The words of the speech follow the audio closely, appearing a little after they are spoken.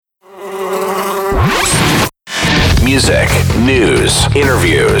music, news,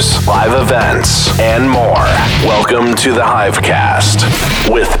 interviews, live events, and more. Welcome to the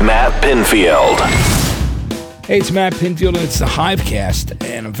Hivecast with Matt Pinfield. Hey, it's Matt Pinfield, and it's the Hivecast,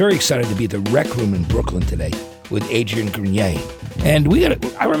 and I'm very excited to be at the Rec Room in Brooklyn today with Adrian Grenier. And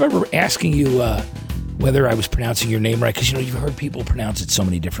I remember asking you whether I was pronouncing your name right, because you've heard people pronounce it so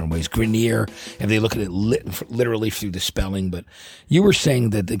many different ways. Grenier, and they look at it literally through the spelling, but you were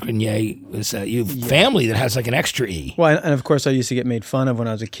saying that the Grenier is you have family that has like an extra E. Well, and of course I used to get made fun of when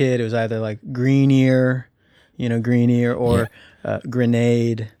I was a kid. It was either like Grenier, or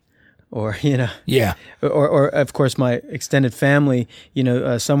Grenade. Or, or of course, my extended family,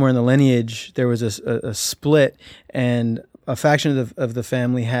 somewhere in the lineage, there was a split, and a faction of the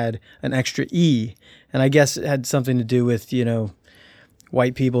family had an extra E. And I guess it had something to do with,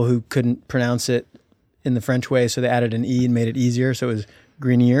 white people who couldn't pronounce it in the French way, so they added an E and made it easier. So it was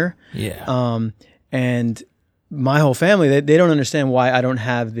Grenier. Yeah. And my whole family, they don't understand why I don't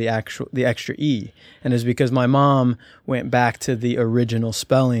have the extra E. And it's because my mom went back to the original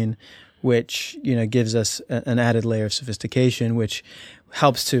spelling, which, gives us an added layer of sophistication, which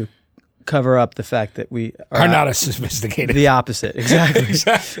helps to cover up the fact that we are not as sophisticated. The opposite, exactly.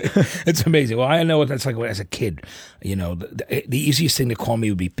 Exactly. It's amazing. Well, I know what that's like as a kid. The easiest thing to call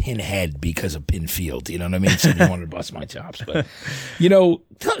me would be Pinhead because of Pinfield. You know what I mean? Somebody wanted to bust my chops. But,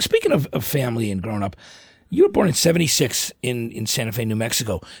 speaking of family and growing up, you were born in 1976 in Santa Fe, New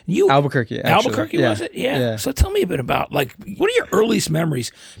Mexico. Albuquerque, actually. Albuquerque, was it? Yeah. So tell me a bit about, what are your earliest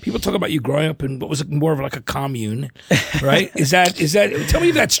memories? People talk about you growing up in what was more of like a commune, right? Is that? Tell me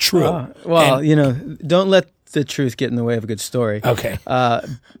if that's true. Don't let the truth get in the way of a good story. Okay.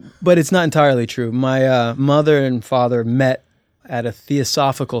 But it's not entirely true. My mother and father met at a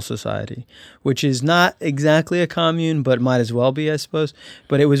Theosophical Society, which is not exactly a commune, but might as well be, I suppose.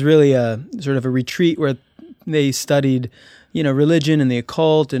 But it was really a sort of a retreat where they studied, religion and the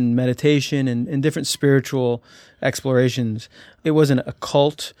occult and meditation and different spiritual explorations. It wasn't a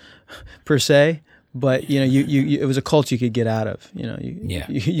cult per se, but it was a cult you could get out of.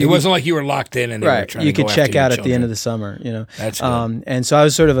 It wasn't like you were locked in and they were trying you to could go check after out your at the end of the summer. That's good. And so I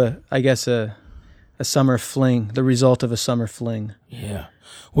was sort of a summer fling, the result of a summer fling. Yeah.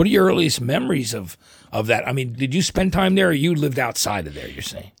 What are your earliest memories of that? I mean, did you spend time there or you lived outside of there, you're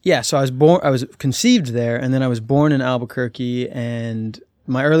saying? Yeah, so I was conceived there, and then I was born in Albuquerque, and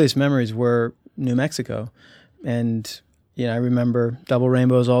my earliest memories were New Mexico. And, I remember double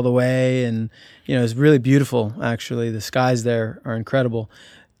rainbows all the way, and, it was really beautiful, actually. The skies there are incredible.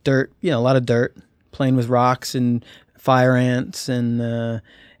 Dirt, a lot of dirt, playing with rocks and fire ants and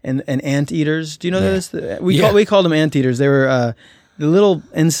anteaters. Do you know this? We called them anteaters. They were the little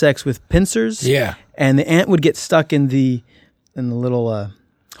insects with pincers. Yeah. And the ant would get stuck in the little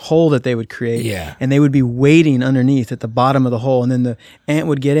hole that they would create. Yeah. And they would be waiting underneath at the bottom of the hole, and then the ant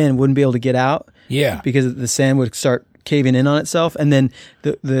would get in, wouldn't be able to get out. Yeah. Because the sand would start caving in on itself, and then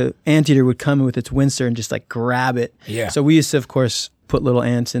the anteater would come in with its wincer and just grab it. Yeah. So we used to, of course, put little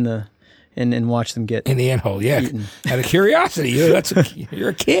ants in and watch them get in the anthole, yeah. Eaten. Out of curiosity, you're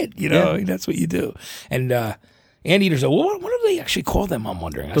a kid, that's what you do. And anteaters, what do they actually call them? I'm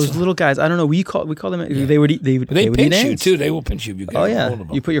wondering. Those little guys, I don't know. We call them. Yeah. They would eat. They would pinch eat ants. you too. They will pinch you. Oh yeah,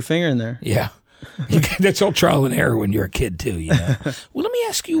 you put your finger in there. Yeah, that's all trial and error when you're a kid too. Well, let me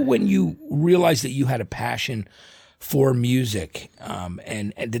ask you: when you realized that you had a passion for music,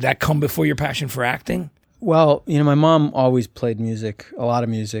 and did that come before your passion for acting? Well, my mom always played music, a lot of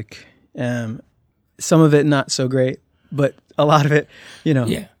music. Some of it not so great, but a lot of it,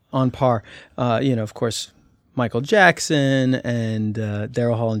 on par. Of course, Michael Jackson and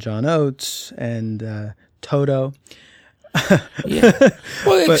Daryl Hall and John Oates and Toto. Yeah.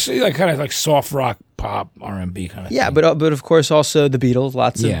 Well, it's kind of like soft rock, pop, R&B kind of thing. Yeah, but of course also the Beatles,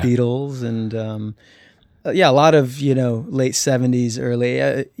 lots of Beatles and a lot of late 70s, early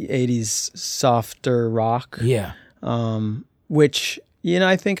 80s softer rock. Yeah. Which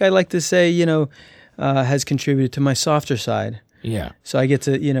I think I like to say has contributed to my softer side. Yeah. So I get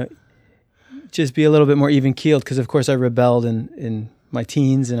to just be a little bit more even keeled because of course I rebelled in my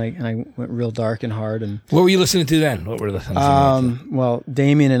teens and I went real dark and hard. And what were you listening to then? What were you listening to? Well,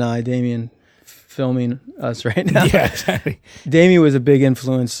 Damien filming us right now. Yeah, exactly. Damien was a big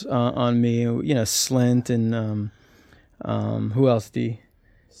influence on me. Slint and who else?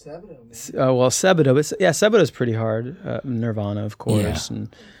 Sebadoh. Well, Sebadoh. Sebadoh's pretty hard. Nirvana, of course,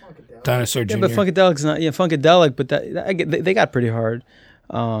 and Dinosaur Jr. Yeah, but Funkadelic's not. Yeah, Funkadelic, but they got pretty hard.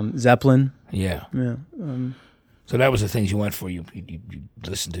 Zeppelin. Yeah. Yeah. So that was the things you went for. You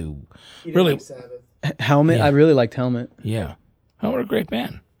listened to really Helmet. Yeah. I really liked Helmet. Yeah. Oh, what a great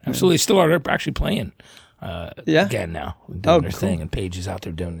band. Absolutely. Still are actually playing. again now, doing their thing, and Paige is out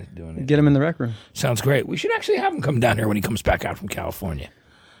there doing it. Get him in the rec room. Sounds great. We should actually have him come down here when he comes back out from California.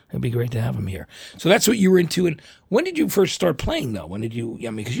 It'd be great to have him here. So that's what you were into. And when did you first start playing, though? When did you,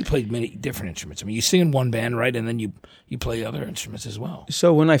 because you played many different instruments. I mean, you sing in one band, right? And then you play other instruments as well.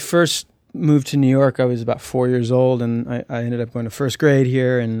 So when I first moved to New York, I was about 4 years old, and I ended up going to first grade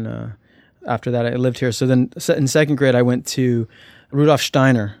here. And after that, I lived here. So then in second grade, I went to Rudolf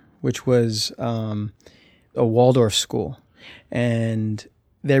Steiner, which was a Waldorf school. And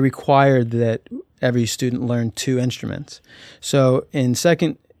they required that every student learn 2 instruments. So in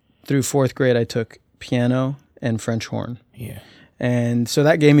second through fourth grade, I took piano and French horn. Yeah. And so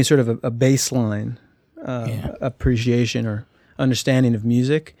that gave me sort of a baseline appreciation or understanding of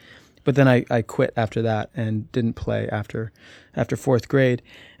music. But then I quit after that and didn't play after fourth grade.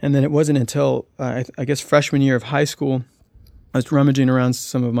 And then it wasn't until, I guess, freshman year of high school, I was rummaging around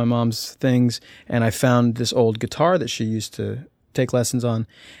some of my mom's things, and I found this old guitar that she used to take lessons on,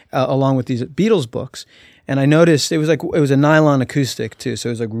 along with these Beatles books. And I noticed it was a nylon acoustic too, so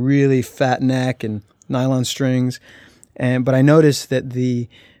it was like really fat neck and nylon strings. But I noticed that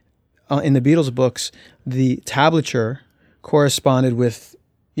in the Beatles books, the tablature corresponded with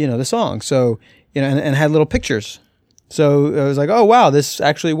the song. So and had little pictures. So I was like, oh wow, this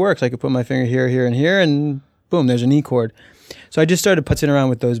actually works. I could put my finger here, here, and here, and boom, there's an E chord. So I just started putzing around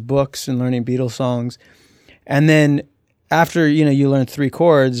with those books and learning Beatles songs, and then after you learn 3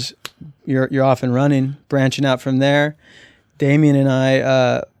 chords, you're off and running, branching out from there. Damien and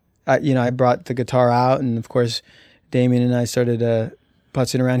I brought the guitar out, and of course, Damien and I started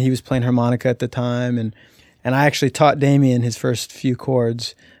putzing around. He was playing harmonica at the time, and I actually taught Damien his first few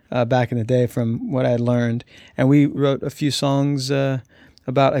chords back in the day from what I had learned, and we wrote a few songs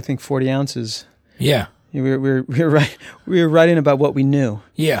about, I think, 40 ounces. Yeah, we were writing about what we knew.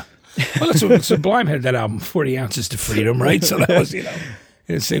 Yeah. Well, that's what Sublime had that album, 40 Ounces to Freedom, right? So that was,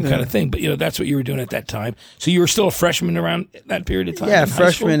 the same kind of thing. But, that's what you were doing at that time. So you were still a freshman around that period of time? Yeah,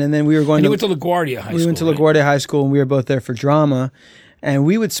 freshman, and then we were going you went to LaGuardia High School, We went to LaGuardia High School, and we were both there for drama. And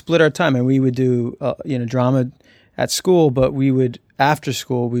we would split our time, and we would do, drama at school, but after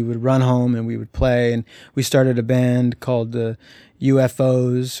school, we would run home, and we would play. And we started a band called the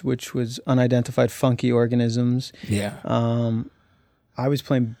UFOs, which was Unidentified Funky Organisms. Yeah. I was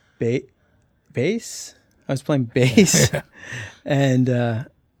playing bass. I was playing bass, and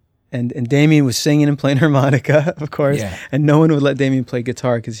Damien was singing and playing harmonica, of course. Yeah. And no one would let Damien play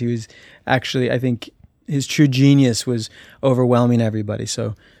guitar because he was actually, I think, his true genius was overwhelming everybody.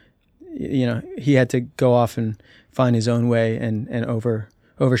 So, he had to go off and find his own way and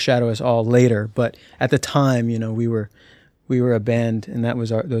overshadow us all later. But at the time, we were a band, and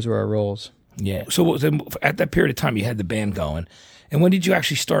those were our roles. Yeah. So at that period of time, you had the band going. And when did you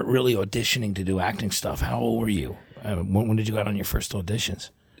actually start really auditioning to do acting stuff? How old were you? When did you go out on your first auditions?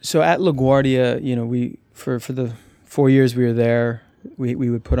 So at LaGuardia, we for the 4 years we were there, we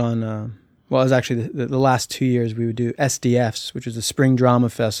would put on. It was actually the last 2 years we would do SDFs, which was the Spring Drama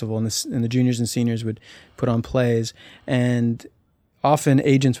Festival, and the juniors and seniors would put on plays, and often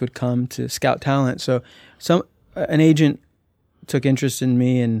agents would come to scout talent. So an agent took interest in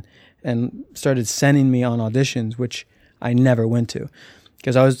me and started sending me on auditions, which I never went to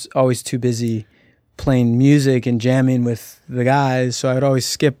because I was always too busy playing music and jamming with the guys. So I would always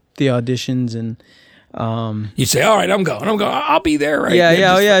skip the auditions and you'd say, all right, I'm going. I'll be there, right?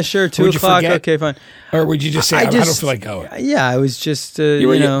 Yeah, sure. 2 o'clock. Okay, fine. Or would you just say, I don't feel like going? Yeah, I was just, you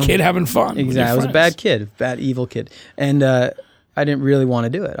were a kid having fun. Exactly. I was a bad kid, bad, evil kid. And I didn't really want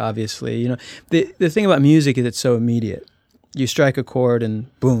to do it, obviously. The thing about music is it's so immediate. You strike a chord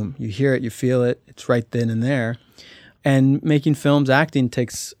and boom, you hear it, you feel it. It's right then and there. And making films, acting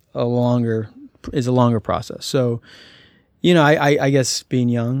is a longer process. So, I guess being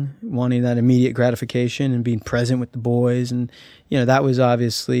young, wanting that immediate gratification and being present with the boys, and that was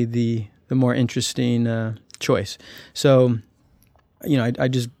obviously the more interesting choice. So, I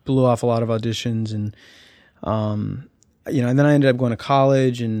just blew off a lot of auditions, and and then I ended up going to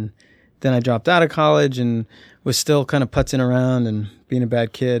college, and then I dropped out of college and was still kind of putzing around and being a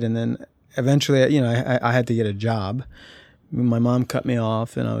bad kid, and then eventually, I had to get a job. My mom cut me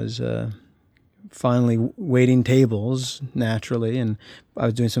off, and I was finally waiting tables naturally, and I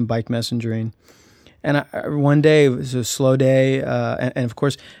was doing some bike messengering. And one day, it was a slow day, and of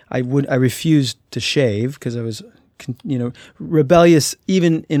course, I refused to shave because I was, rebellious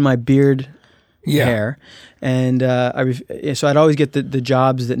even in my beard hair, and so I'd always get the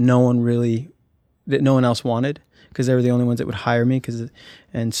jobs that no one else wanted, because they were the only ones that would hire me.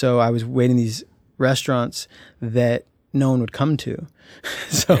 And so I was waiting these restaurants that no one would come to.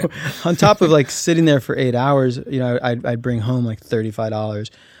 So on top of like sitting there for 8 hours, I'd bring home like $35.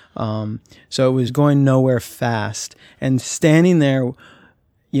 So it was going nowhere fast, and standing there,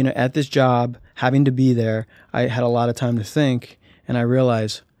 at this job, having to be there, I had a lot of time to think, and I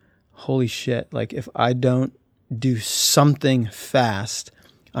realized, holy shit, like if I don't do something fast,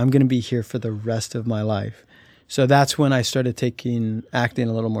 I'm going to be here for the rest of my life. So that's when I started taking acting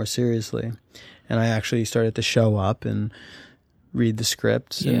a little more seriously. And I actually started to show up and read the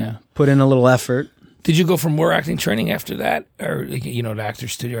scripts and put in a little effort. Did you go for more acting training after that, or the actor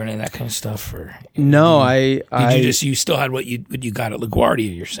studio or any of that kind of stuff? Or no, you still had what you got at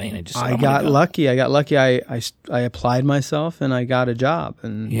LaGuardia? You're saying I got lucky. I applied myself and I got a job,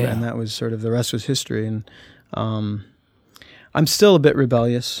 and that was sort of, the rest was history. And I'm still a bit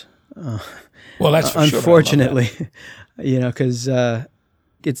rebellious. Well, that's for unfortunately, because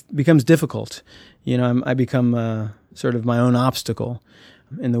it becomes difficult. I become sort of my own obstacle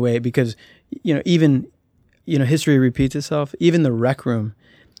in the way, because even history repeats itself. Even the Rec Room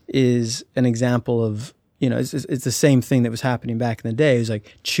is an example of it's the same thing that was happening back in the day. It was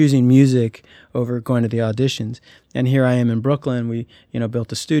like choosing music over going to the auditions. And here I am in Brooklyn. We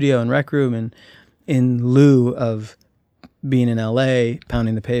built a studio and Rec Room, and in lieu of being in LA,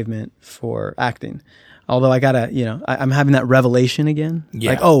 pounding the pavement for acting. Although I gotta, I'm having that revelation again.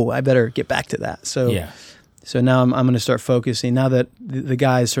 Yeah. Like, oh, I better get back to that. So now I'm going to start focusing. Now that the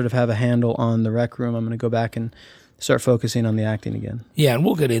guys sort of have a handle on the Rec Room, I'm going to go back and start focusing on the acting again. Yeah, and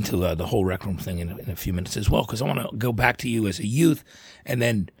we'll get into the whole Rec Room thing in a few minutes as well, because I want to go back to you as a youth, and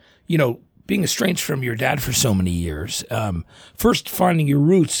then, being estranged from your dad for so many years. First, finding your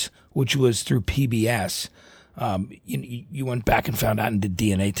roots, which was through PBS. You went back and found out and did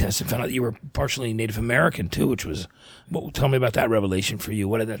DNA tests and found out that you were partially Native American too, which was. Well, tell me about that revelation for you.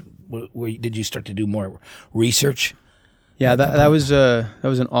 Did you start to do more research? Yeah, that was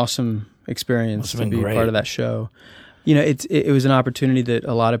an awesome experience to be great. Part of that show. It was an opportunity that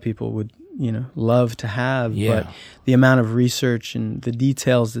a lot of people would love to have, but the amount of research and the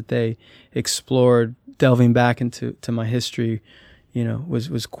details that they explored, delving back into my history,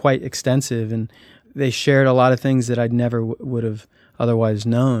 was quite extensive, and they shared a lot of things that I'd never would have otherwise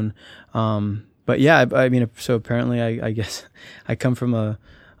known. But yeah, so apparently I guess I come from a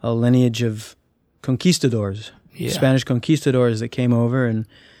lineage of conquistadors, Spanish conquistadors that came over, and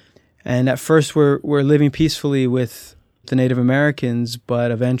at first we're living peacefully with the Native Americans,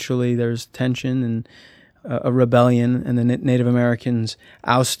 but eventually there's tension and a rebellion, and the Native Americans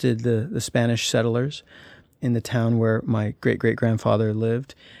ousted the Spanish settlers in the town where my great-great-grandfather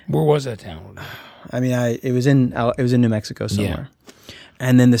lived. Where was that town? It was in New Mexico somewhere. Yeah.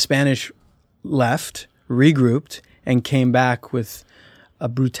 And then the Spanish left, regrouped, and came back with a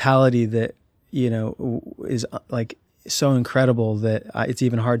brutality that is like so incredible that it's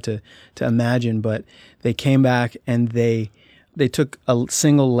even hard to imagine. But they came back and they took a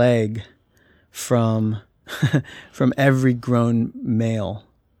single leg from every grown male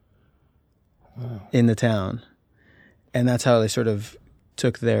in the town, and that's how they sort of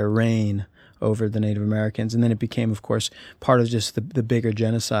took their reign over the Native Americans. And then it became, of course, part of just the bigger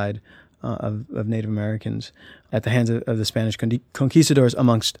genocide of Native Americans at the hands of the Spanish conquistadors,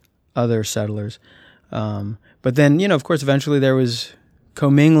 amongst other settlers. But then, of course, eventually there was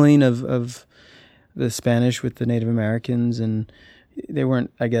commingling of the Spanish with the Native Americans, and they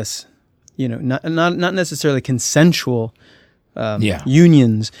weren't, I guess, not necessarily consensual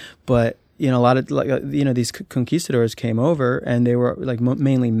unions, but a lot of these conquistadors came over, and they were like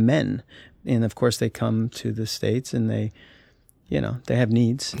mainly men. And of course, they come to the States, and they have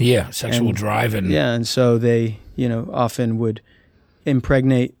needs. Yeah, sexual drive, and and so they, often would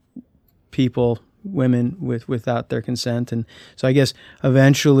impregnate women without their consent, and so I guess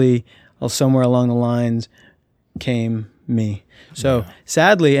eventually, somewhere along the lines, came me. So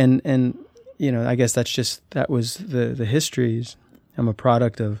sadly, and I guess that was the histories. I'm a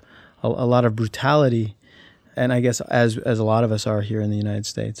product of a lot of brutality, and I guess as a lot of us are here in the United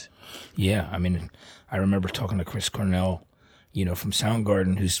States. Yeah, I remember talking to Chris Cornell, from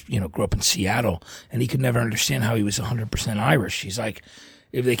Soundgarden, who's, grew up in Seattle, and he could never understand how he was 100% Irish. He's like,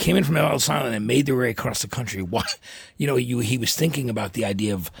 if they came in from Ellis Island and made their way across the country, why, he was thinking about the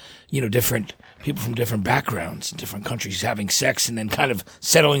idea of, different people from different backgrounds, different countries having sex and then kind of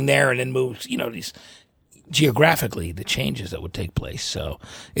settling there and then move, these geographically, the changes that would take place. So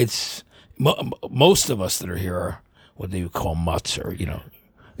it's, most of us that are here are what they would call mutts, or,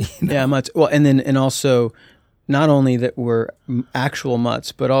 Yeah, mutts. Well, and also, not only that we're actual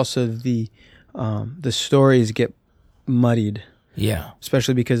mutts, but also the stories get muddied Yeah.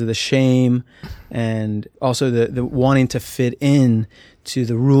 Especially because of the shame and also the wanting to fit in to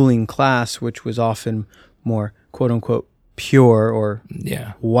the ruling class, which was often more quote unquote pure or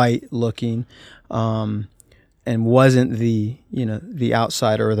white looking, and wasn't the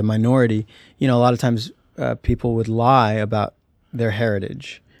outsider or the minority. A lot of times people would lie about their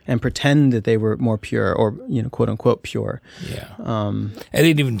heritage and pretend that they were more pure or, quote unquote pure. Yeah. And they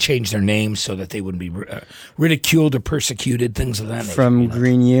didn't even change their names so that they wouldn't be ridiculed or persecuted, things of that nature. From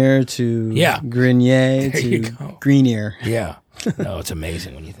Grenier to Grenier to Grenier. Yeah. No, it's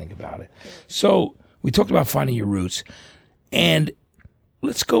amazing when you think about it. So we talked about finding your roots, and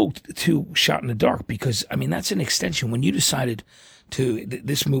let's go to Shot in the Dark, because, that's an extension. When you decided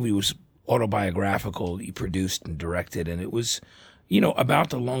this movie was autobiographical, you produced and directed, and it was,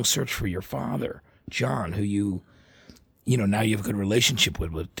 about the long search for your father, John, who now you have a good relationship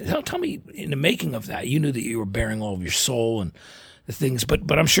with. Tell me, in the making of that, you knew that you were bearing all of your soul and the things,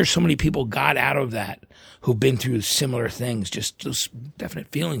 but I'm sure so many people got out of that who've been through similar things, just those definite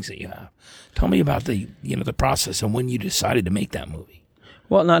feelings that you have. Tell me about the process and when you decided to make that movie.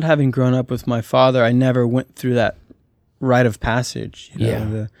 Well, not having grown up with my father, I never went through that rite of passage.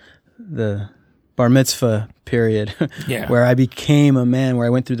 The bar mitzvah period, where I became a man, where I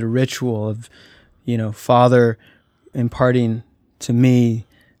went through the ritual of, father imparting to me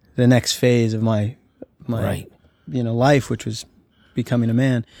the next phase of my life, which was becoming a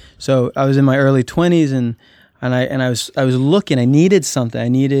man. So I was in my early 20s, and I was looking. I needed something. I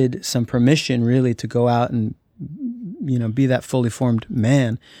needed some permission, really, to go out and be that fully formed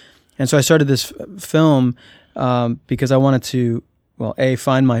man. And so I started this film because I wanted to,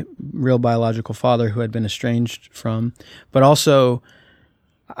 find my real biological father who had been estranged from, but also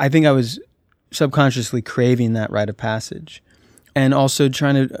I think I was subconsciously craving that rite of passage, and also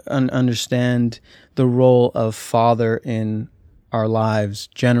trying to understand the role of father in our lives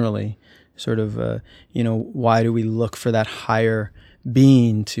generally. Sort of, why do we look for that higher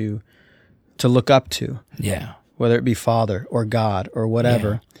being to look up to? Yeah. Whether it be Father or God or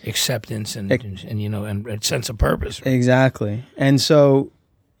whatever. Yeah. Acceptance and sense of purpose. Right? Exactly. And so,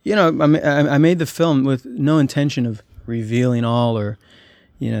 I made the film with no intention of revealing all or,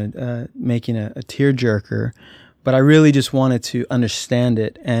 making a tearjerker, but I really just wanted to understand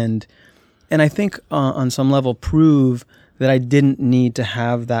it and I think on some level prove that I didn't need to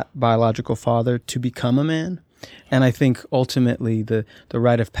have that biological father to become a man. And I think ultimately the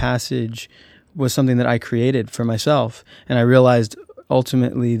rite of passage was something that I created for myself. And I realized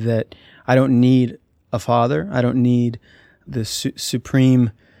ultimately that I don't need a father. I don't need the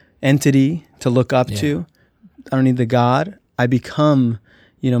supreme entity to look up to. I don't need the God. I become,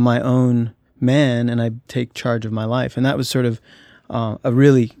 my own man, and I take charge of my life. And that was sort of a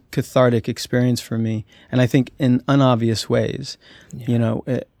really cathartic experience for me. And I think in unobvious ways,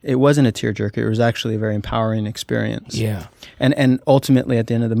 it wasn't a tearjerker. It was actually a very empowering experience. Yeah. And ultimately at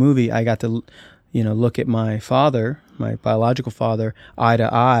the end of the movie, I got to, look at my father, my biological father, eye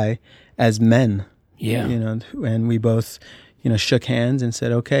to eye as men. Yeah. And we both, shook hands and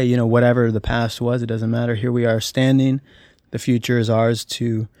said, okay, whatever the past was, it doesn't matter. Here we are standing. The future is ours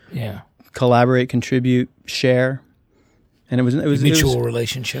to collaborate, contribute, share. And it was a mutual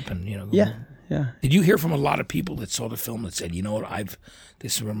relationship, and Yeah. Did you hear from a lot of people that saw the film that said,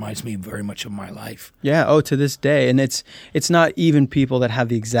 this reminds me very much of my life? Yeah. Oh, to this day, and it's not even people that have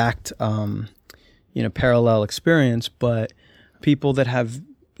the exact, parallel experience, but people that have,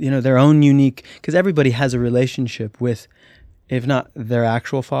 their own unique. Because everybody has a relationship with, if not their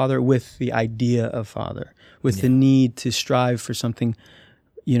actual father, with the idea of father, with the need to strive for something,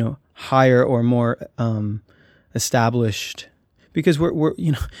 higher or more established, because we're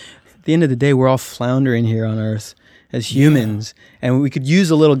at the end of the day, we're all floundering here on earth as humans, and we could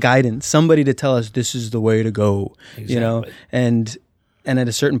use a little guidance, somebody to tell us this is the way to go. Exactly. And at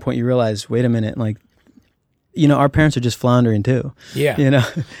a certain point you realize, wait a minute, our parents are just floundering too.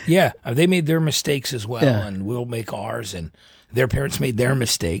 They made their mistakes as well, and we'll make ours, and their parents made their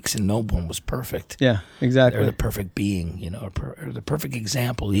mistakes, and no one was perfect. Yeah, exactly. They're the perfect being, or the perfect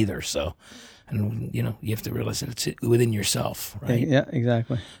example either. So, and you have to realize that it's within yourself, right? Yeah,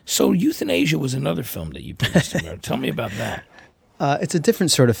 exactly. So, Euthanasia was another film that you produced. Tell me about that. It's a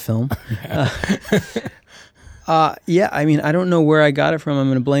different sort of film. I don't know where I got it from. I'm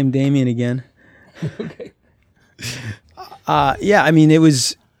going to blame Damien again. Okay. It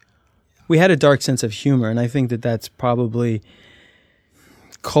was. We had a dark sense of humor, and I think that's probably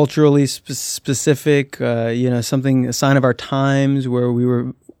culturally specific, a sign of our times, where we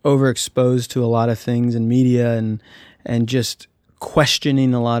were overexposed to a lot of things in media and just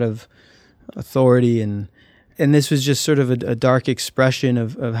questioning a lot of authority, and and this was just sort of a dark expression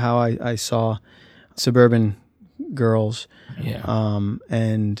of how I saw suburban girls. Yeah.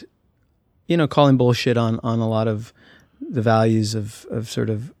 And, calling bullshit on a lot of the values of sort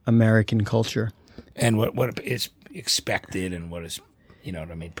of American culture. And what is expected and what is,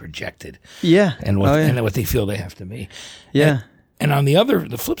 projected. Yeah. And and what they feel they have to be. Yeah. And on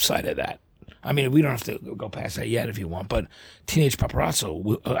the flip side of that, I mean, we don't have to go past that yet if you want, but Teenage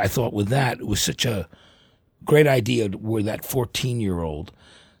Paparazzo, I thought with that, it was such a great idea where that 14-year-old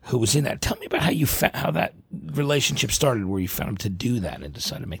who was in that. Tell me about how that relationship started, where you found him to do that and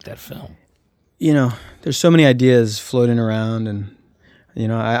decided to make that film. There's so many ideas floating around, and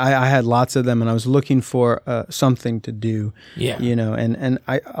I had lots of them, and I was looking for something to do. Yeah. And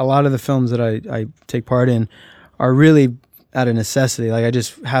a lot of the films that I take part in are really out of necessity. Like, I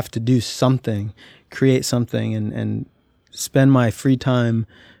just have to do something, create something, and spend my free time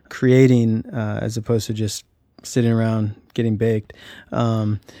creating as opposed to just sitting around getting baked.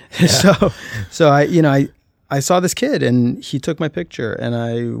 So I saw this kid, and he took my picture, and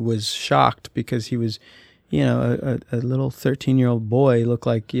I was shocked because he was, a little 13-year-old boy, looked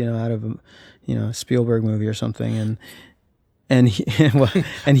like, out of a Spielberg movie or something, and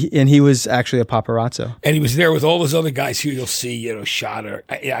he was actually a paparazzo. And he was there with all those other guys who you'll see, shot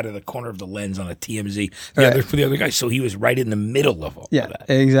out of the corner of the lens on a TMZ. The other guys. So he was right in the middle of all of that.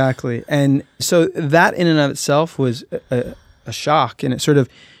 Yeah, exactly. And so that in and of itself was a shock, and it sort of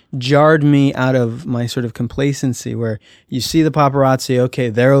jarred me out of my sort of complacency where you see the paparazzi, okay,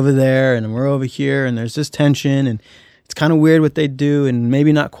 they're over there and we're over here, and there's this tension, and it's kind of weird what they do and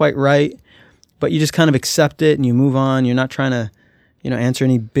maybe not quite right. But you just kind of accept it and you move on. You're not trying to, answer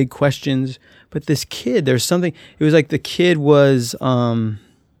any big questions. But this kid, there's something. It was like the kid was the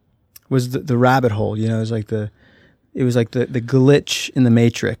rabbit hole. It was like the glitch in the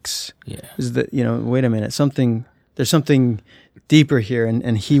Matrix. Yeah. It was wait a minute, there's something deeper here,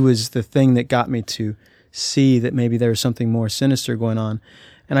 and he was the thing that got me to see that maybe there was something more sinister going on.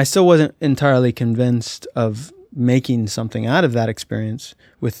 And I still wasn't entirely convinced of making something out of that experience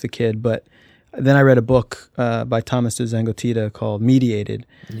with the kid, but then I read a book by Thomas de Zengotita called Mediated.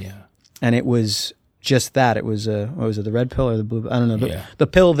 Yeah. And it was just that. It was, what was it, the red pill or the blue? I don't know. The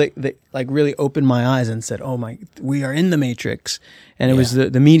pill that like really opened my eyes and said, oh my, we are in the Matrix. And it was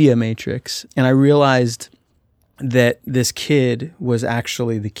the media Matrix. And I realized that this kid was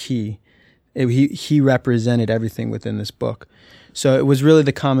actually the key. He represented everything within this book. So it was really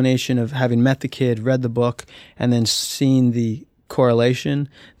the combination of having met the kid, read the book, and then seeing the correlation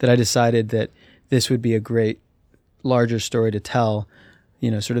that I decided that this would be a great larger story to tell,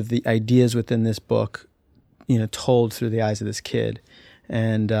 sort of the ideas within this book, told through the eyes of this kid.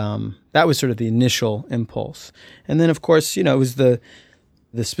 And that was sort of the initial impulse. And then, of course, it was the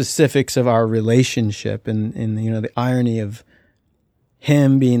specifics of our relationship and the irony of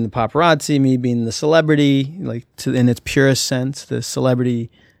him being the paparazzi, me being the celebrity, like in its purest sense, the celebrity,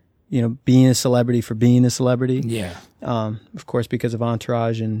 being a celebrity for being a celebrity. Yeah. Of course, because of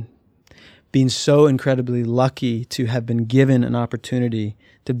Entourage and being so incredibly lucky to have been given an opportunity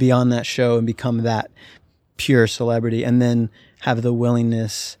to be on that show and become that pure celebrity, and then have the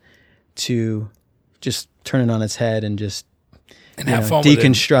willingness to just turn it on its head and just have fun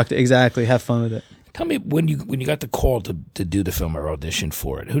deconstruct with it. Exactly, have fun with it. Tell me, when you got the call to do the film or audition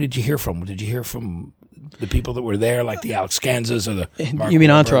for it, who did you hear from? Did you hear from the people that were there, like the Alex Scanzas or the Mark You mean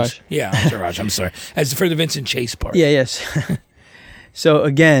Wahlbergs? Entourage? Yeah, Entourage. I'm sorry. As for the Vincent Chase part. Yeah, yes. So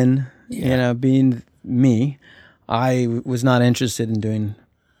again, being me, I was not interested in doing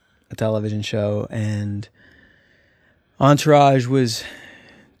a television show, and Entourage was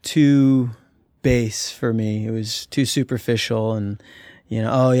too base for me. It was too superficial, and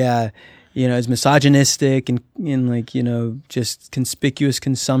it's misogynistic and like, just conspicuous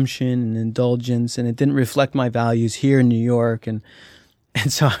consumption and indulgence, and it didn't reflect my values here in New York. And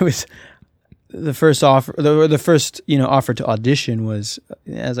so I was, the first offer to audition was,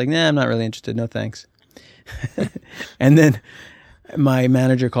 I was like, nah, I'm not really interested. No, thanks. And then my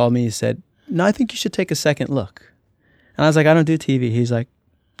manager called me and said, no, I think you should take a second look. And I was like, I don't do TV. He's like,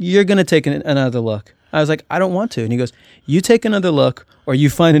 you're going to take another look. I was like, I don't want to. And he goes, you take another look or you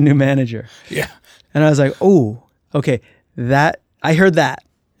find a new manager. Yeah. And I was like, oh, okay. I heard that.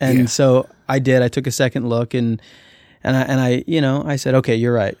 And so I did. I took a second look and I said, okay,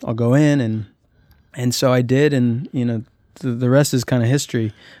 you're right. I'll go in. And so I did. And, the rest is kind of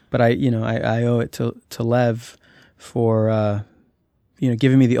history, but I owe it to Lev for,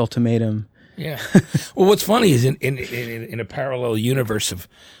 giving me the ultimatum Yeah. Well, what's funny is in a parallel universe of,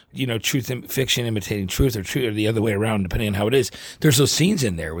 fiction imitating truth or the other way around, depending on how it is. There's those scenes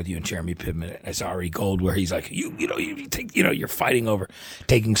in there with you and Jeremy Piven as Ari Gold, where he's like, you take, you're fighting over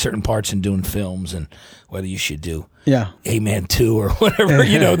taking certain parts and doing films and whether you should do A-Man 2 or whatever,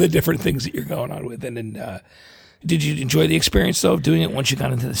 the different things that you're going on with. And then, did you enjoy the experience though of doing it once you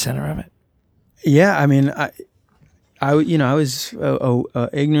got into the center of it? Yeah, I mean, I was a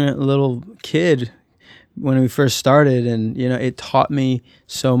ignorant little kid when we first started, and it taught me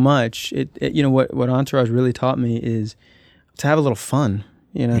so much. What Entourage really taught me is to have a little fun.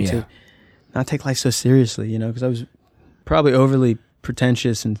 To not take life so seriously. Because I was probably overly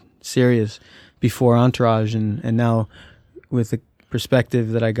pretentious and serious before Entourage, and now with the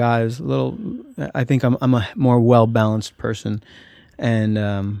perspective that I got, is a little. I think I'm a more well balanced person,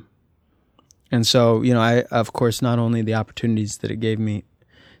 and so I of course not only the opportunities that it gave me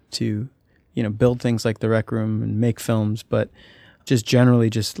to build things like the Rec Room and make films, but just generally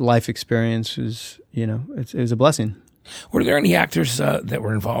just life experience was it was a blessing. Were there any actors that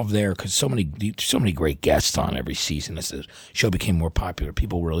were involved there? Because so many great guests on every season as the show became more popular.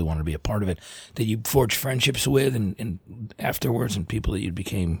 People really wanted to be a part of it. That you forged friendships with and afterwards, and people that you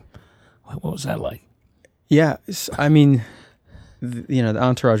became. What was that like? Yeah, I mean, the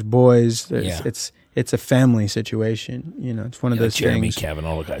Entourage boys. It's a family situation. It's one of those Jeremy, things. Kevin,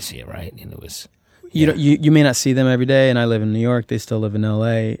 all the guys see it, right? It was. You may not see them every day, and I live in New York. They still live in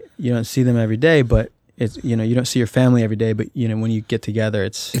L.A. You don't see them every day, but it's you don't see your family every day. But when you get together,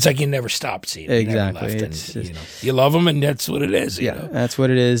 it's like you never stopped seeing them. Exactly. You love them, and that's what it is. That's what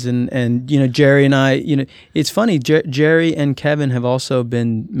it is. And Jerry and I, it's funny. Jerry and Kevin have also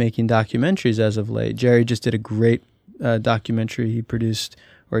been making documentaries as of late. Jerry just did a great documentary he produced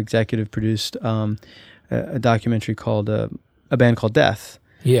or executive produced, a documentary called A Band Called Death.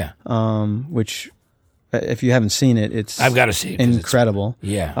 Yeah. Which, if you haven't seen it, I've got to see it. Incredible.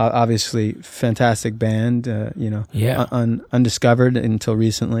 Obviously, fantastic band. Undiscovered until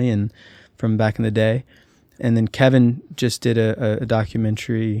recently, and from back in the day. And then Kevin just did a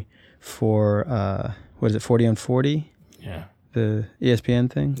documentary for 40 on 40? Yeah. The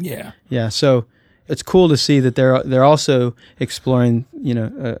ESPN thing. Yeah. Yeah. So it's cool to see that they're also exploring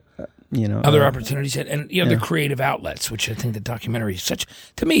other opportunities and their creative outlets, which I think the documentary is such.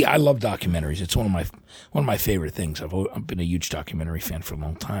 To me, I love documentaries. It's one of my favorite things. I've been a huge documentary fan for a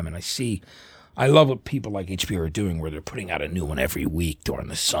long time, and I love what people like HBO are doing, where they're putting out a new one every week during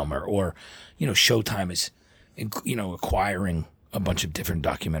the summer, or Showtime is acquiring a bunch of different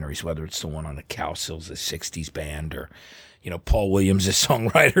documentaries, whether it's the one on the Cowsills, the '60s band, or Paul Williams, the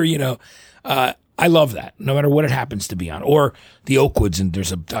songwriter. I love that, no matter what it happens to be on. Or the Oakwoods, and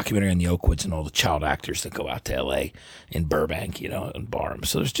there's a documentary on the Oakwoods and all the child actors that go out to L.A. in Burbank, and Barham.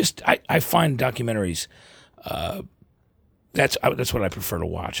 So there's just, I find documentaries, that's what I prefer to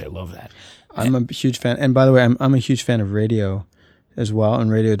watch. I love that. I'm a huge fan. And by the way, I'm a huge fan of radio as well,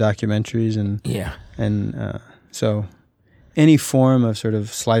 and radio documentaries. So any form of sort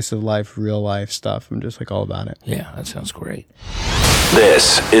of slice of life, real life stuff, I'm just all about it. Yeah, that sounds great.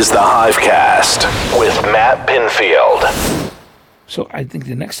 This is the Hivecast with Matt Pinfield. So I think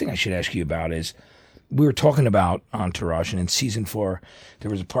the next thing I should ask you about is, we were talking about Entourage, and in season 4,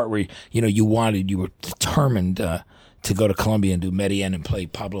 there was a part where you were determined to go to Colombia and do Medellin and play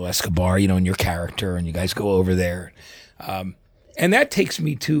Pablo Escobar, in your character, and you guys go over there. And that takes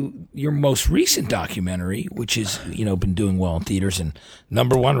me to your most recent documentary, which has been doing well in theaters and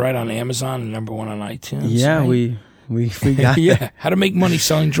 #1 right on Amazon and #1 on iTunes. Yeah, right? we got that. How to make money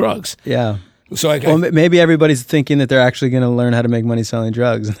selling drugs. Yeah. So maybe everybody's thinking that they're actually going to learn how to make money selling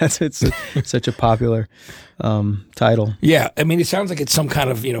drugs. It's such a popular title. Yeah, I mean, it sounds like it's some kind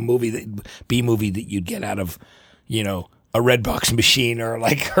of B movie that you'd get out of a Redbox machine or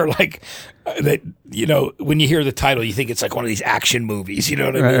that. When you hear the title, you think it's like one of these action movies. You know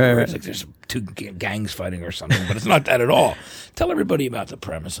what I mean? Right. It's like there's 2 gangs fighting or something, but it's not that at all. Tell everybody about the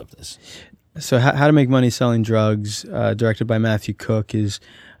premise of this. So How to Make Money Selling Drugs, directed by Matthew Cook, is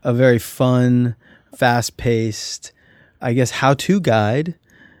a very fun, fast-paced, I guess, how-to guide.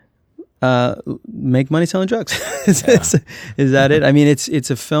 Make money selling drugs. Is that it? I mean, it's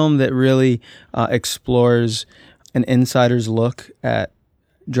a film that really explores an insider's look at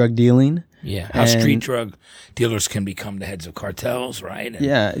drug dealing. Yeah, how street drug dealers can become the heads of cartels, right?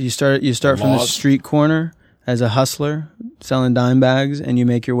 And you start from the street corner as a hustler selling dime bags, and you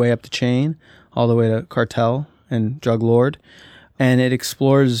make your way up the chain all the way to cartel and drug lord. And it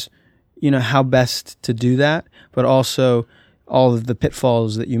explores, how best to do that, but also all of the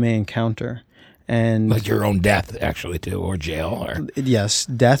pitfalls that you may encounter. And like your own death, actually, too, or jail. Or yes,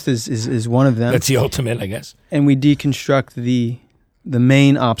 death is one of them. That's the ultimate, I guess. And we deconstruct the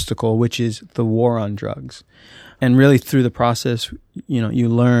main obstacle, which is the war on drugs. And really through the process, you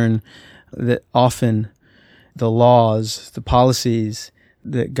learn that often the laws, the policies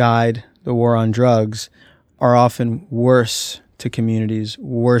that guide the war on drugs are often worse to communities,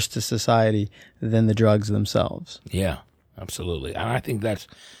 worse to society than the drugs themselves. Yeah, absolutely. And I think that's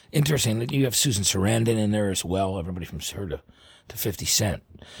interesting that you have Susan Sarandon in there as well, everybody from her to 50 Cent,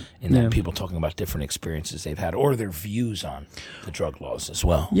 and then people talking about different experiences they've had or their views on the drug laws as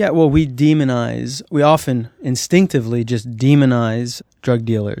well. Yeah, well, we often instinctively just demonize drug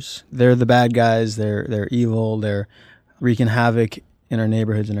dealers. They're the bad guys, they're evil, they're wreaking havoc in our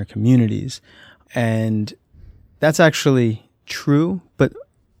neighborhoods and our communities. And that's actually true, but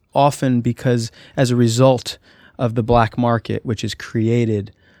often because as a result of the black market, which is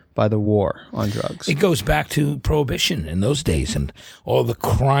created by the war on drugs. It goes back to Prohibition in those days and all the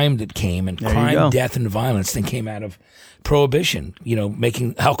crime that came and crime, death, and violence that came out of Prohibition,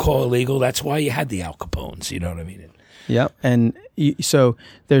 making alcohol illegal. That's why you had the Al Capones, you know what I mean? Yeah, and so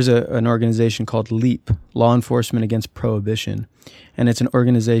there's an organization called LEAP, Law Enforcement Against Prohibition, and it's an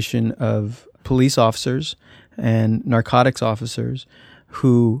organization of police officers and narcotics officers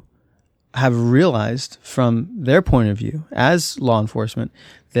who have realized from their point of view as law enforcement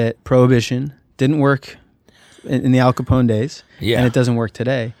that prohibition didn't work in the Al Capone days, and it doesn't work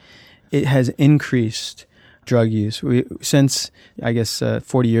today. It has increased drug use. Since, I guess,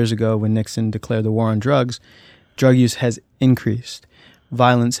 40 years ago when Nixon declared the war on drugs, drug use has increased.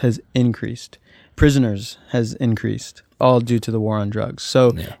 Violence has increased. Prisoners has increased, all due to the war on drugs.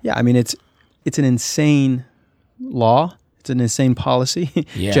 So, I mean, it's an insane law. It's an insane policy,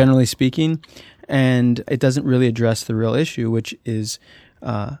 generally speaking, and it doesn't really address the real issue, which is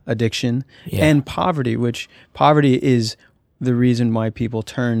addiction and poverty, which poverty is the reason why people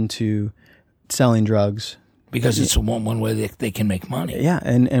turn to selling drugs. Because it's one way they can make money. Yeah,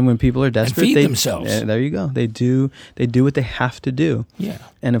 and when people are desperate, and feed themselves. There you go. They do what they have to do. Yeah.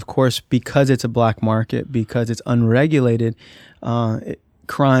 And of course, because it's a black market, because it's unregulated,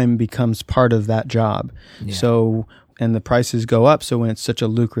 crime becomes part of that job. Yeah. So, and the prices go up. So when it's such a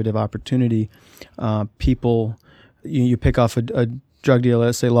lucrative opportunity, people, you pick off a drug dealer.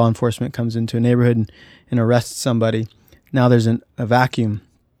 Let's say law enforcement comes into a neighborhood and arrests somebody. Now there's a vacuum.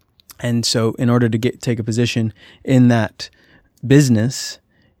 And so in order to take a position in that business,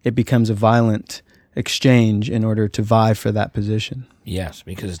 it becomes a violent exchange in order to vie for that position. Yes,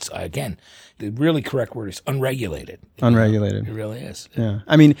 because it's, again, the really correct word is unregulated. Unregulated. It really is. Yeah.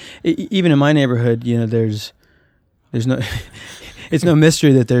 I mean, even in my neighborhood, there's no, it's no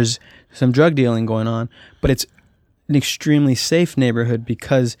mystery that there's some drug dealing going on, but it's an extremely safe neighborhood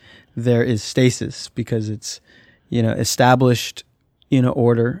because there is stasis, because it's, established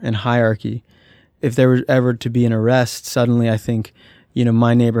order and hierarchy. If there were ever to be an arrest, suddenly I think,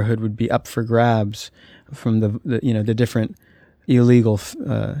 my neighborhood would be up for grabs from the different illegal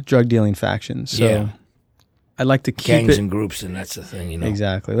drug dealing factions. So I'd like to keep gangs and groups, and that's the thing,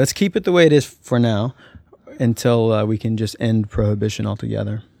 Exactly. Let's keep it the way it is for now until we can just end prohibition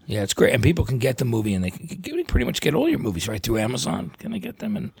altogether. Yeah, it's great. And people can get the movie, and they can pretty much get all your movies right through Amazon. Can they get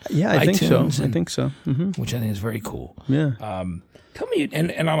them in I think so. iTunes? I think so. Mm-hmm. Which I think is very cool. Yeah. Tell me,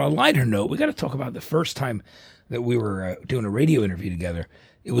 and on a lighter note, we got to talk about the first time that we were doing a radio interview together.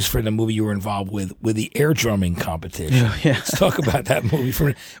 It was for the movie you were involved with the air drumming competition. Oh, yeah. Let's talk about that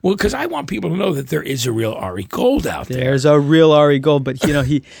movie because I want people to know that there is a real Ari Gold out there. There's a real Ari Gold, but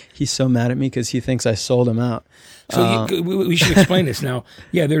he's so mad at me because he thinks I sold him out. So we should explain this now.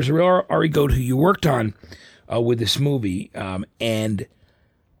 Yeah, there's a real Ari Gold who you worked on with this movie, and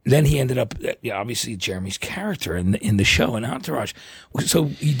then he ended up, obviously, Jeremy's character in the show in Entourage. So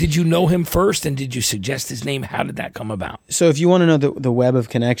did you know him first, and did you suggest his name? How did that come about? So if you want to know the web of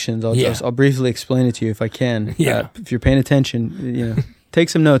connections, I'll briefly explain it to you if I can. Yeah. If you're paying attention, take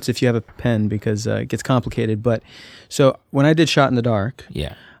some notes if you have a pen because it gets complicated. But so when I did Shot in the Dark,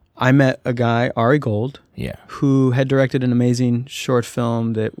 I met a guy, Ari Gold, who had directed an amazing short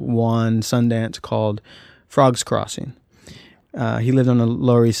film that won Sundance called Frogs Crossing. He lived on the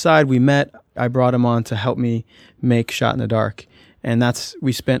Lower East Side. We met. I brought him on to help me make Shot in the Dark. And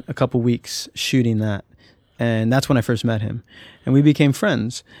we spent a couple weeks shooting that. And that's when I first met him. And we became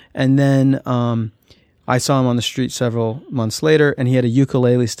friends. And then I saw him on the street several months later, and he had a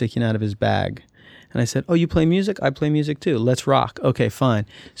ukulele sticking out of his bag. And I said, "Oh, you play music? I play music too. Let's rock." Okay, fine.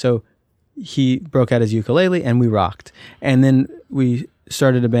 So he broke out his ukulele, and we rocked. And then we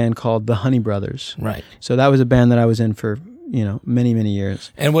started a band called the Honey Brothers. Right. So that was a band that I was in for many, many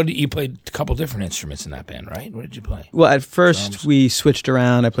years. And you played a couple different instruments in that band, right? What did you play? Well, at first drums? we switched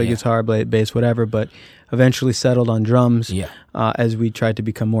around. I played guitar, bass, whatever, but eventually settled on drums as we tried to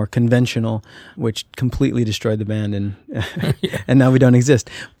become more conventional, which completely destroyed the band, and and now we don't exist.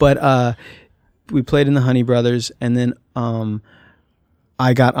 But we played in the Honey Brothers, and then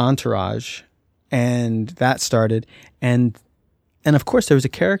I got Entourage, and that started. And of course, there was a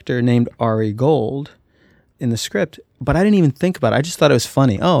character named Ari Gold in the script, but I didn't even think about it. I just thought it was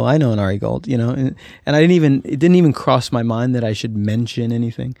funny. Oh, I know an Ari Gold, and it didn't even cross my mind that I should mention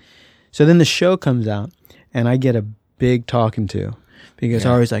anything. So then the show comes out, and I get a big talking to, because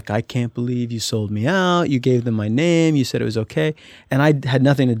Ari's like, I can't believe you sold me out. You gave them my name. You said it was okay. And I had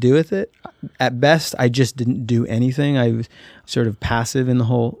nothing to do with it. At best, I just didn't do anything. I was sort of passive in the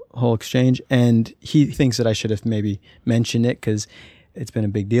whole exchange. And he thinks that I should have maybe mentioned it, because it's been a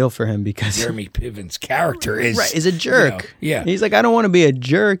big deal for him, because Jeremy Piven's character is a jerk. He's like, I don't want to be a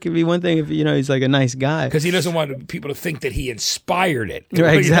jerk. It'd be one thing if he's like a nice guy, because he doesn't want people to think that he inspired it.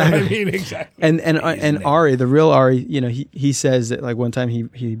 Right, exactly. You know what I mean? Exactly. And Ari, the real Ari, he says that, like, one time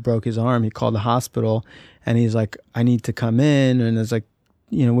he broke his arm. He called the hospital, and he's like, I need to come in, and it's like,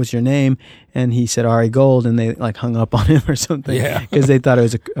 what's your name? And he said Ari Gold, and they like hung up on him or something, because they thought it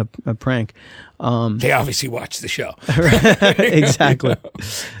was a prank. They obviously watched the show. Exactly.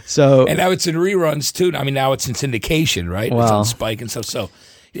 So, and now it's in reruns too. I mean, now it's in syndication, right? Well, it's on Spike and stuff. So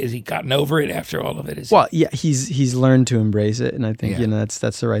has he gotten over it after all of it? He's learned to embrace it, and I think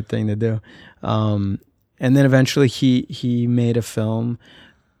that's the right thing to do. And then eventually he made a film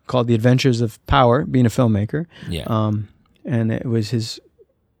called The Adventures of Power, being a filmmaker. And it was his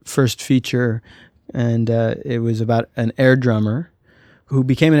first feature, and it was about an air drummer who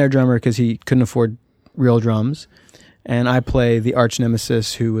became an air drummer because he couldn't afford real drums. And I play the arch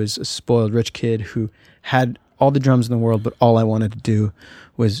nemesis, who was a spoiled rich kid who had all the drums in the world, but all I wanted to do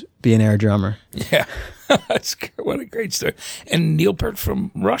was be an air drummer. Yeah. What a great story. And Neil Peart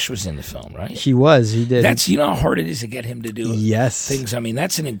from Rush was in the film, right? He was. He did. That's, how hard it is to get him to do things. I mean,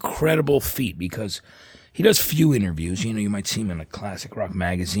 that's an incredible feat, because he does few interviews. You might see him in a classic rock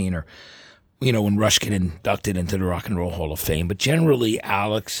magazine, or when Rush get inducted into the Rock and Roll Hall of Fame. But generally,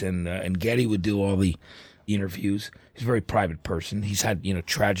 Alex and Geddy would do all the interviews. He's a very private person. He's had,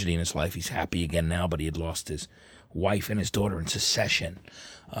 tragedy in his life. He's happy again now, but he had lost his wife and his daughter in secession.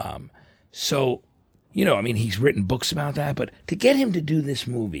 So, he's written books about that. But to get him to do this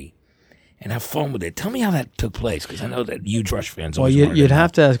movie and have fun with it, tell me how that took place, because I know that huge Rush fans. Well, you'd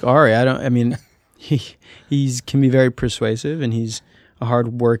have to ask Ari. He can be very persuasive, and he's a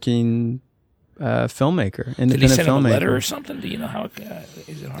hard-working filmmaker, independent filmmaker. Did he send him a letter or something? Do you know how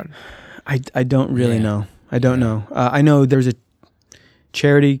is it hard? I don't really know. I don't know. I know there's a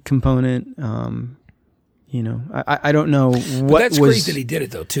charity component. I don't know what. But that's great that he did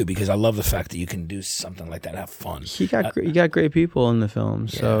it though too, because I love the fact that you can do something like that and have fun. He got great people in the film,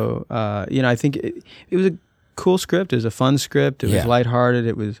 so I think it was a cool script. It was a fun script. It was lighthearted.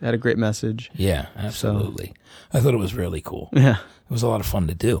 It had a great message. Yeah, absolutely. So, I thought it was really cool. Yeah. It was a lot of fun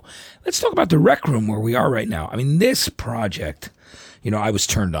to do. Let's talk about the Rec Room, where we are right now. I mean, this project, I was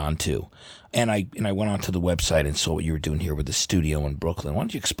turned on to, and I went onto the website and saw what you were doing here with the studio in Brooklyn. Why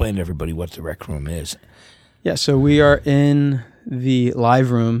don't you explain to everybody what the Rec Room is? Yeah, so we are in the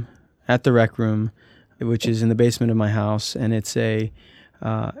live room at the Rec Room, which is in the basement of my house, and it's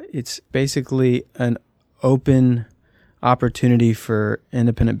basically an open opportunity for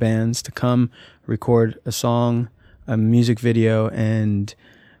independent bands to come record a song, a music video, and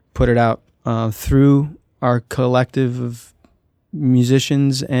put it out through our collective of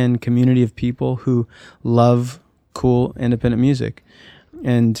musicians and community of people who love cool independent music.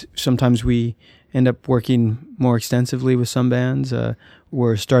 And sometimes we end up working more extensively with some bands.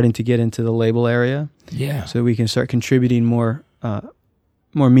 We're starting to get into the label area, so we can start contributing more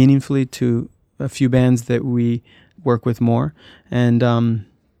meaningfully to a few bands that we work with more. And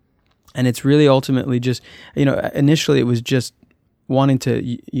it's really ultimately just, initially it was just wanting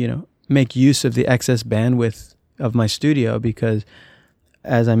to, make use of the excess bandwidth of my studio, because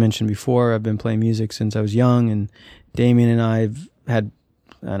as I mentioned before, I've been playing music since I was young, and Damien and I've had,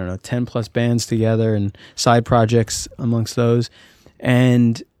 10 plus bands together and side projects amongst those.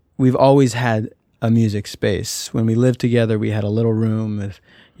 And we've always had a music space. When we lived together, we had a little room with,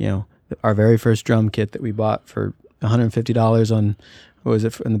 our very first drum kit that we bought for $150 on,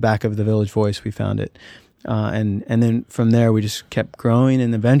 in the back of the Village Voice, we found it. And then from there, we just kept growing.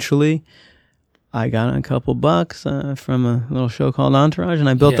 And eventually I got a couple bucks from a little show called Entourage, and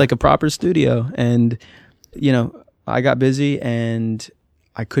I built like a proper studio. And, I got busy, and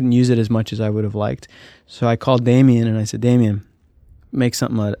I couldn't use it as much as I would have liked. So I called Damien and I said, Damien, make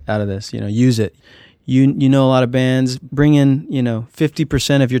something out of this, use it. You know a lot of bands, bring in,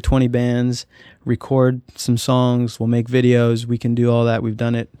 50% of your 20 bands, record some songs, we'll make videos, we can do all that. We've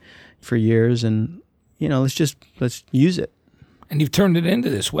done it for years, and, let's use it. And you've turned it into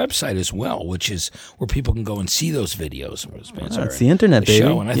this website as well, which is where people can go and see those videos. It's the internet, baby.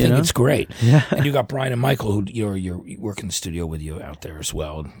 Show, and I think it's great. Yeah. And you got Brian and Michael, who you work in the studio with you out there as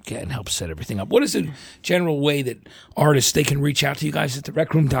well, and help set everything up. What is the general way that artists, they can reach out to you guys at the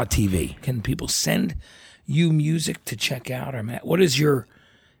recroom.tv? Can people send you music to check out? Or what is your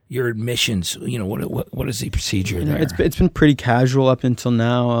admissions? What is the procedure there? It's been pretty casual up until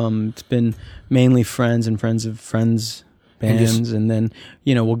now. It's been mainly friends and friends of friends bands, and then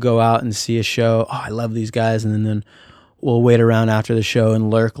we'll go out and see a show. Oh, I love these guys, and then we'll wait around after the show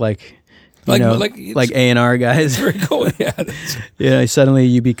and lurk like A&R guys. Very cool. Yeah. Suddenly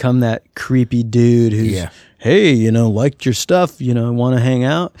you become that creepy dude who's hey, liked your stuff, want to hang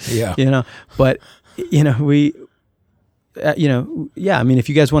out. Yeah. But we I mean, if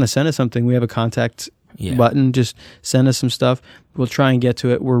you guys want to send us something, we have a contact button. Just send us some stuff. We'll try and get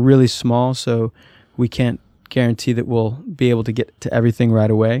to it. We're really small, so we can't guarantee that we'll be able to get to everything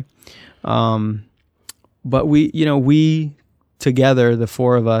right away. But we together, the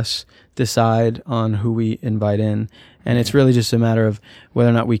four of us, decide on who we invite in. And it's really just a matter of whether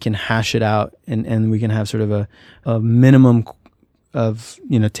or not we can hash it out and we can have sort of a minimum of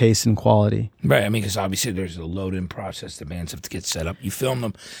taste and quality. Right. I mean, because obviously there's a load-in process. The bands have to get set up. You film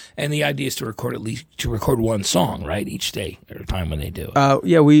them, and the idea is to record one song, right, each day at a time when they do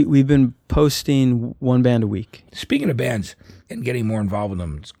it. We've been posting one band a week. Speaking of bands and getting more involved with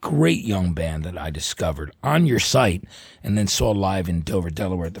them, it's a great young band that I discovered on your site and then saw live in Dover,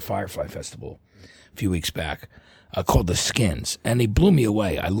 Delaware at the Firefly Festival a few weeks back. Called The Skins, and they blew me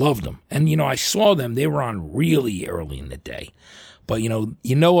away. I loved them. And, I saw them. They were on really early in the day. But,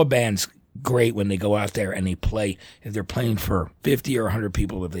 a band's great when they go out there and they play. If they're playing for 50 or 100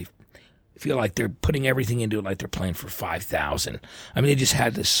 people, if they feel like they're putting everything into it like they're playing for 5,000. I mean, they just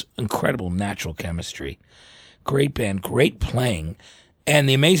had this incredible natural chemistry. Great band, great playing. And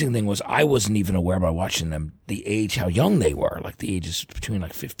the amazing thing was I wasn't even aware by watching them the age, how young they were. Like the ages between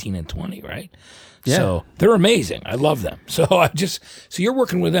 15 and 20, right? Yeah. So they're amazing. I love them. So you're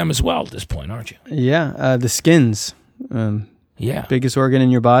working with them as well at this point, aren't you? Yeah, The Skins. Biggest organ in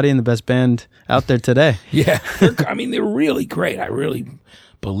your body and the best band out there today. Yeah. They're really great. I really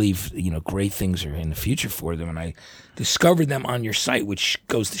believe, great things are in the future for them. And I discovered them on your site, which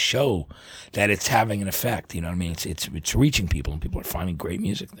goes to show that it's having an effect. You know what I mean? It's reaching people, and people are finding great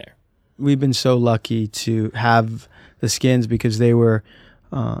music there. We've been so lucky to have The Skins because they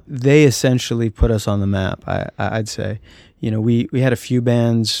essentially put us on the map, I'd say. We had a few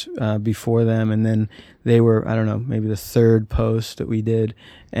bands before them, and then they were, I don't know, maybe the third post that we did,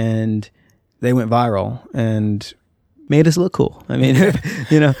 and they went viral and made us look cool. I mean,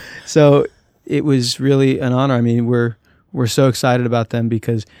 so it was really an honor. I mean, we're so excited about them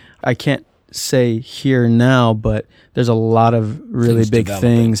because I can't say here now, but there's a lot of really big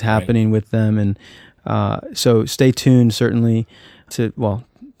things happening with them, and so stay tuned certainly to,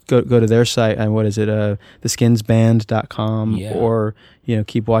 go to their site, and what is it, theskinsband.com, or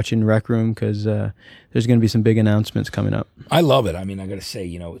keep watching Rec Room, because there's going to be some big announcements coming up. I love it. I mean, I got to say,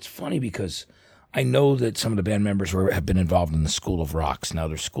 it's funny because I know that some of the band members have been involved in the School of Rocks. Now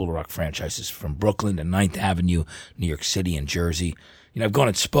there's School of Rock franchises from Brooklyn to 9th Avenue, New York City, and Jersey. I've gone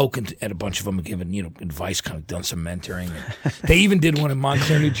and spoken at a bunch of them and given, advice, kind of done some mentoring. And they even did one in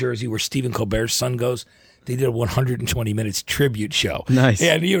Montclair, New Jersey, where Stephen Colbert's son goes. They did a 120 minutes tribute show. Nice.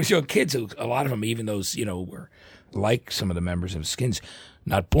 Yeah, and show kids, a lot of them, even those, were like some of the members of Skins,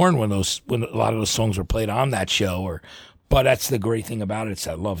 not born when a lot of those songs were played on that show. But that's the great thing about it. It's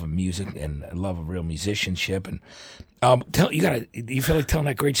that love of music and love of real musicianship. And you feel like telling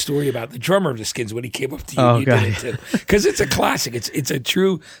that great story about the drummer of the Skins when he came up to you. Oh, and you did it too, because it's a classic. It's a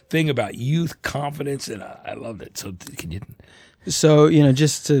true thing about youth, confidence, and I loved it. So can you? So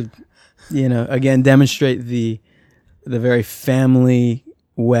just to again demonstrate the very family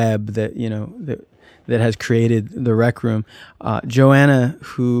web that that has created the Rec Room. Joanna,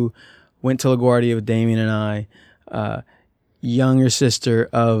 who went to LaGuardia with Damien and I, younger sister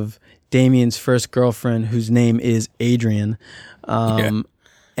of Damien's first girlfriend, whose name is Adrian.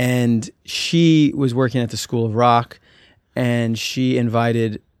 And she was working at the School of Rock, and she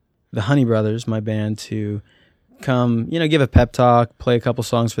invited the Honey Brothers, my band, to come, give a pep talk, play a couple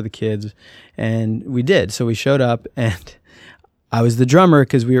songs for the kids. And we did. So we showed up, and I was the drummer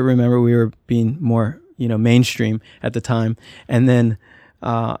because we were being more, mainstream at the time. And then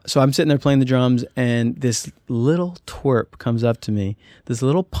So I'm sitting there playing the drums, and this little twerp comes up to me, this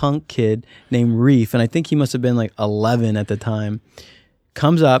little punk kid named Reef, and I think he must have been like 11 at the time,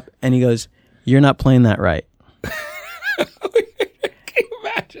 comes up and he goes, "You're not playing that right." Can you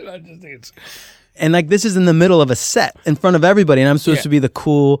imagine? I just think it's... And like this is in the middle of a set in front of everybody, and I'm supposed to be the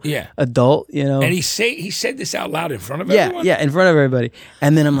cool adult, you know. And he said this out loud in front of everyone? Yeah, in front of everybody.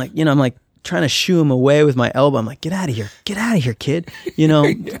 And then I'm like trying to shoo him away with my elbow. I'm like, get out of here, kid. You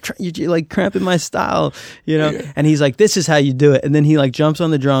know, you're like cramping my style, you know. Yeah. And he's like, this is how you do it. And then he like jumps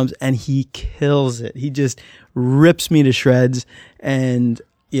on the drums and he kills it. He just rips me to shreds. And,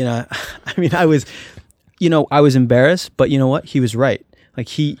 you know, I mean, I was embarrassed, but you know what? He was right. Like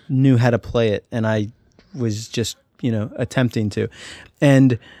he knew how to play it, and I was just, you know, attempting to.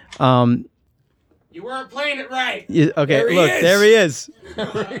 And you weren't playing it right. There he is. No,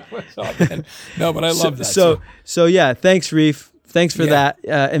 but I love that. So yeah, thanks, Reef. Thanks for that,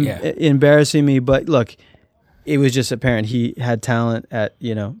 embarrassing me. But look, it was just apparent he had talent at,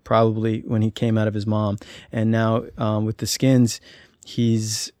 you know, probably when he came out of his mom. And now with the Skins,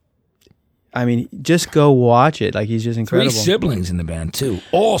 just go watch it. Like, he's just incredible. 3 siblings in the band, too.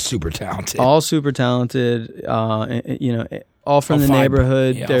 All super talented. You know, all from the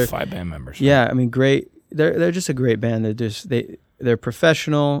neighborhood. Yeah, all 5 band members. Right? Yeah, I mean, great. They're just a great band. They're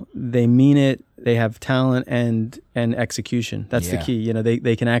professional. They mean it. They have talent and execution. That's the key. You know,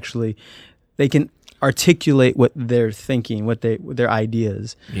 they can articulate what they're thinking, their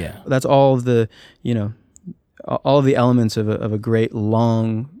ideas. Yeah, that's all of the, you know, all of the elements of a great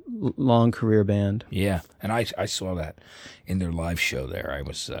long career band. Yeah, and I saw that in their live show there. I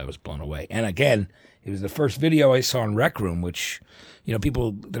was blown away. And again, it was the first video I saw in Rec Room, which, you know,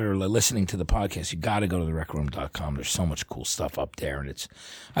 people that are listening to the podcast, you got to go to the recroom.com. There's so much cool stuff up there, and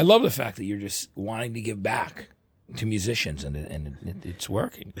I love the fact that you're just wanting to give back to musicians, and it's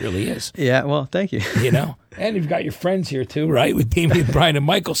working. It really is. Yeah, well, thank you. You know, and you've got your friends here too, right? With Damien, Brian, and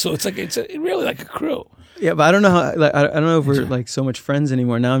Michael. So it's really like a crew. Yeah, but I don't know how. Like, I don't know if we're like so much friends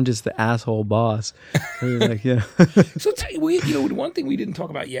anymore. Now I'm just the asshole boss. Like, yeah. So tell you, you know, one thing we didn't talk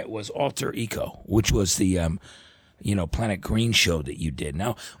about yet was Alter Eco, which was the you know, Planet Green show that you did.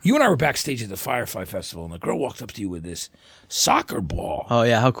 Now, you and I were backstage at the Firefly Festival, and the girl walked up to you with this soccer ball. Oh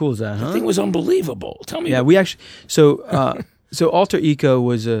yeah, how cool is that? The thing was unbelievable. Tell me. Yeah, we actually so Alter Eco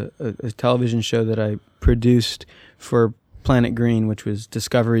was a television show that I produced for Planet Green, which was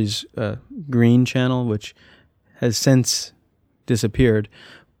Discovery's Green channel, which has since disappeared.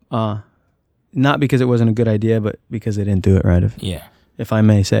 Not because it wasn't a good idea, but because they didn't do it right. If I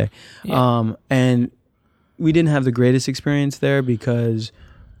may say. Yeah. And we didn't have the greatest experience there because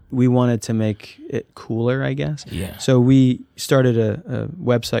we wanted to make it cooler, I guess. Yeah. So we started a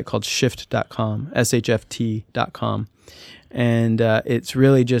website called shift.com, SHFT.com. And it's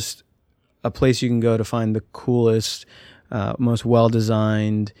really just a place you can go to find the coolest, most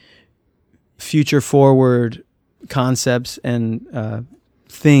well-designed, future-forward concepts and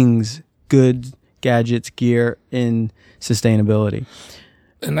things, goods, gadgets, gear in sustainability.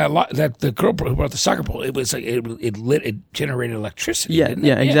 And that the girl who brought the soccer ball, it was like it generated electricity. Yeah, didn't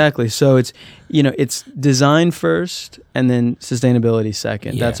it? Exactly. So it's, you know, it's design first and then sustainability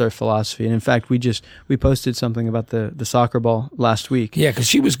second. Yeah. That's our philosophy. And in fact, we posted something about the soccer ball last week. Yeah, because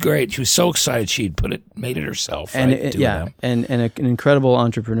she was great. She was so excited she'd made it herself. And right? And an incredible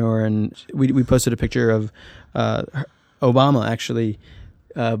entrepreneur. And we posted a picture of Obama actually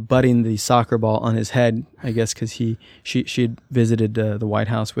butting the soccer ball on his head, I guess, because she had visited the White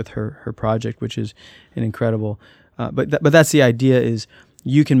House with her project, which is an incredible. But that's the idea: is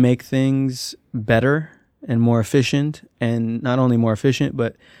you can make things better and more efficient, and not only more efficient,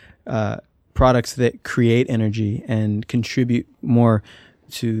 but products that create energy and contribute more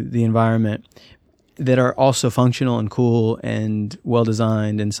to the environment, that are also functional and cool and well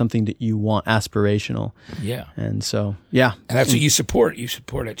designed and something that you want, aspirational. Yeah. And so, yeah. And that's what you support. You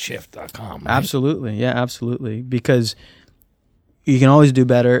support at shift.com. Right? Absolutely. Yeah, absolutely. Because you can always do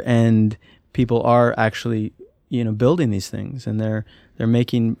better, and people are actually, you know, building these things, and they're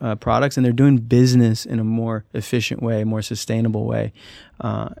making products, and they're doing business in a more efficient way, a more sustainable way.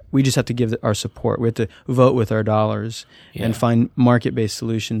 We just have to give our support. We have to vote with our dollars and find market-based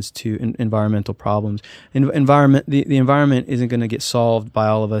solutions to environmental problems. The environment isn't going to get solved by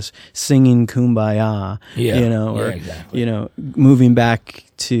all of us singing "Kumbaya," you know, or exactly. you know, moving back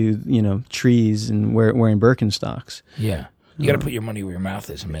to, you know, trees and wearing Birkenstocks. Yeah. You got to put your money where your mouth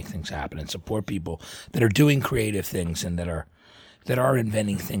is and make things happen, and support people that are doing creative things and that are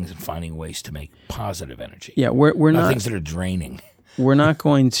inventing things and finding ways to make positive energy. Yeah, we're not things that are draining. We're not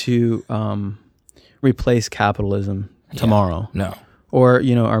going to replace capitalism tomorrow. No. or,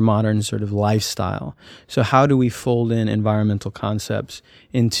 our modern sort of lifestyle. So how do we fold in environmental concepts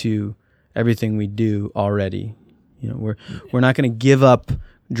into everything we do already? We're not going to give up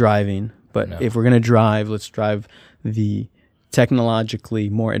driving, but if we're going to drive, let's drive the technologically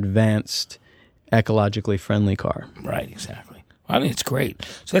more advanced, ecologically friendly car. Right, exactly. I think it's great.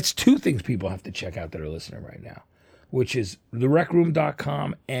 So that's two things people have to check out that are listening right now, which is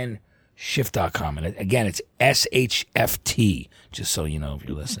therecroom.com and shift.com. And again, it's SHFT, just so you know if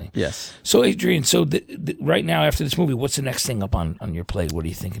you're listening. Yes. So, Adrian, right now after this movie, what's the next thing up on your plate? What are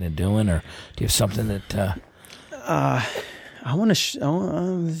you thinking of doing? Or do you have something that... I want to...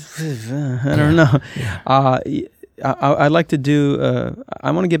 I don't know. Yeah. I'd like to do...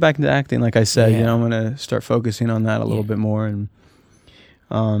 I want to get back into acting, like I said. I'm going to start focusing on that a little bit more. And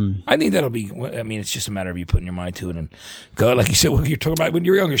I think that'll be... I mean, it's just a matter of you putting your mind to it and go, like you said, what you're talking about when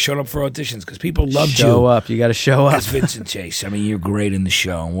you were younger, showing up for auditions because people loved you. Show up. You got to show up. As Vincent Chase. I mean, you're great in the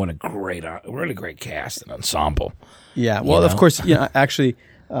show. And what a really great cast and ensemble. Yeah. Well, of course, actually,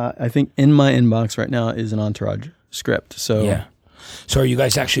 I think in my inbox right now is an Entourage script. So yeah. So are you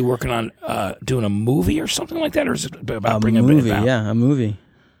guys actually working on doing a movie or something like that, or is it about bringing it about? Yeah, a movie.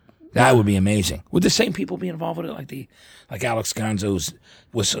 That would be amazing. Would the same people be involved with it, like Alex Gonzo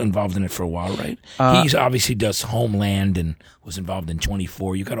was involved in it for a while, right? He obviously does Homeland and was involved in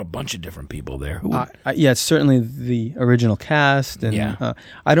 24. You got a bunch of different people there. Yeah, it's certainly the original cast, and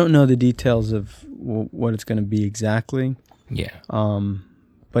I don't know the details of what it's going to be exactly. Yeah.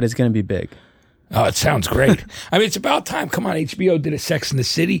 But it's going to be big. Oh, it sounds great. I mean, it's about time. Come on, HBO did a Sex and the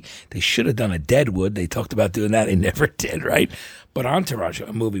City. They should have done a Deadwood. They talked about doing that. They never did, right? But Entourage,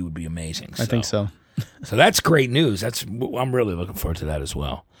 a movie would be amazing. I think so. So that's great news. I'm really looking forward to that as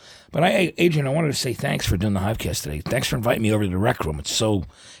well. But Adrian, I wanted to say thanks for doing the Hivecast today. Thanks for inviting me over to the Rec Room. It's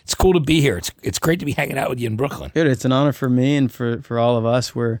cool to be here. It's great to be hanging out with you in Brooklyn. Dude, it's an honor for me and for all of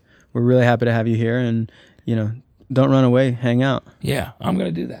us. We're really happy to have you here, and don't run away. Hang out. Yeah, I'm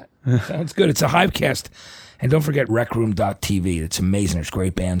going to do that. Sounds good. It's a Hivecast. And don't forget recroom.tv. It's amazing. There's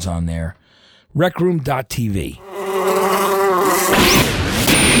great bands on there. Recroom.tv.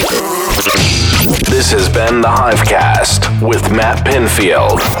 This has been the Hivecast with Matt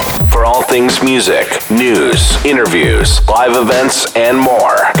Pinfield. For all things music, news, interviews, live events, and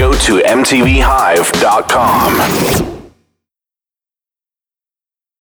more, go to mtvhive.com.